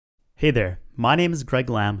Hey there, my name is Greg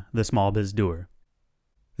Lamb, the Small Biz Doer.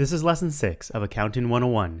 This is Lesson 6 of Accounting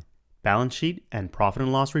 101, Balance Sheet and Profit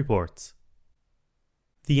and Loss Reports.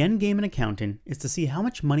 The end game in accounting is to see how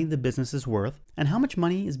much money the business is worth and how much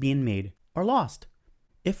money is being made or lost.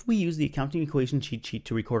 If we use the accounting equation cheat sheet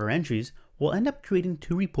to record our entries, we'll end up creating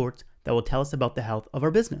two reports that will tell us about the health of our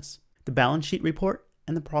business, the balance sheet report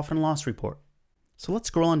and the profit and loss report. So let's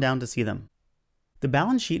scroll on down to see them. The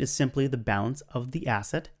balance sheet is simply the balance of the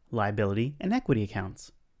asset, liability, and equity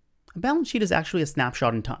accounts. A balance sheet is actually a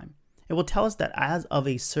snapshot in time. It will tell us that as of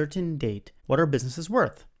a certain date, what our business is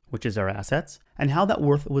worth, which is our assets, and how that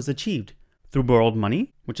worth was achieved through borrowed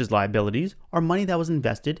money, which is liabilities, or money that was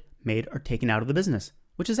invested, made, or taken out of the business,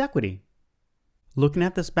 which is equity. Looking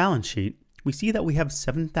at this balance sheet, we see that we have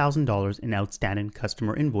 $7,000 in outstanding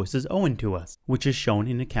customer invoices owing to us, which is shown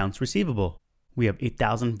in accounts receivable. We have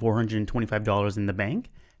 $8,425 in the bank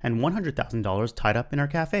and $100,000 tied up in our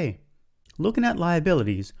cafe. Looking at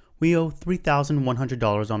liabilities, we owe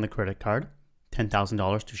 $3,100 on the credit card,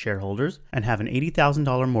 $10,000 to shareholders, and have an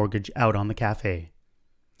 $80,000 mortgage out on the cafe.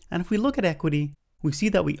 And if we look at equity, we see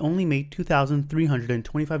that we only made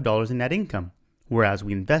 $2,325 in net income, whereas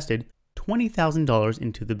we invested $20,000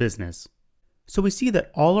 into the business. So we see that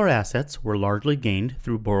all our assets were largely gained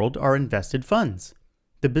through borrowed or invested funds.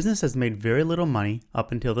 The business has made very little money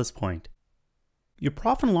up until this point. Your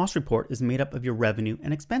profit and loss report is made up of your revenue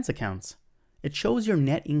and expense accounts. It shows your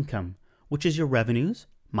net income, which is your revenues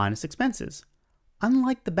minus expenses.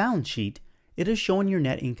 Unlike the balance sheet, it is showing your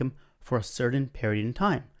net income for a certain period in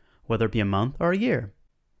time, whether it be a month or a year.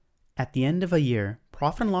 At the end of a year,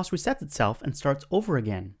 profit and loss resets itself and starts over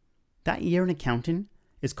again. That year in accounting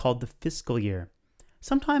is called the fiscal year.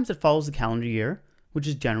 Sometimes it follows the calendar year, which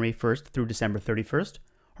is January 1st through December 31st,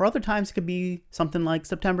 or other times it could be something like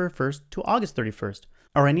September 1st to August 31st,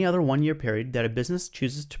 or any other one-year period that a business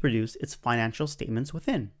chooses to produce its financial statements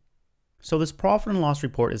within. So this profit and loss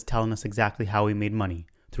report is telling us exactly how we made money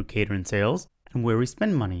through catering sales and where we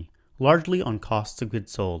spend money, largely on costs of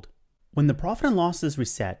goods sold. When the profit and loss is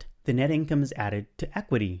reset, the net income is added to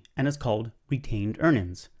equity and is called retained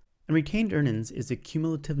earnings. And retained earnings is the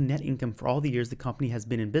cumulative net income for all the years the company has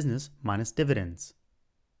been in business minus dividends.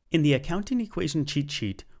 In the accounting equation cheat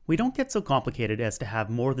sheet, we don't get so complicated as to have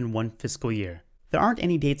more than one fiscal year. There aren't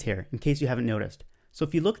any dates here, in case you haven't noticed. So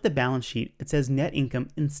if you look at the balance sheet, it says net income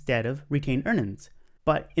instead of retained earnings.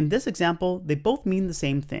 But in this example, they both mean the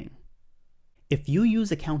same thing. If you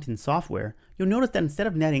use accounting software, you'll notice that instead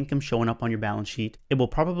of net income showing up on your balance sheet, it will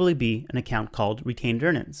probably be an account called retained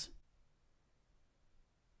earnings.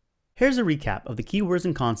 Here's a recap of the keywords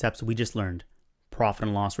and concepts we just learned: profit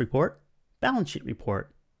and loss report, balance sheet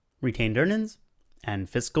report, retained earnings, and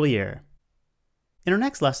fiscal year. In our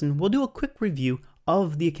next lesson, we'll do a quick review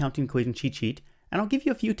of the accounting equation cheat sheet, and I'll give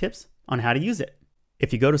you a few tips on how to use it.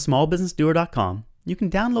 If you go to smallbusinessdoer.com, you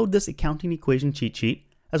can download this accounting equation cheat sheet,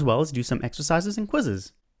 as well as do some exercises and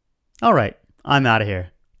quizzes. All right, I'm out of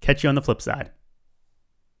here. Catch you on the flip side.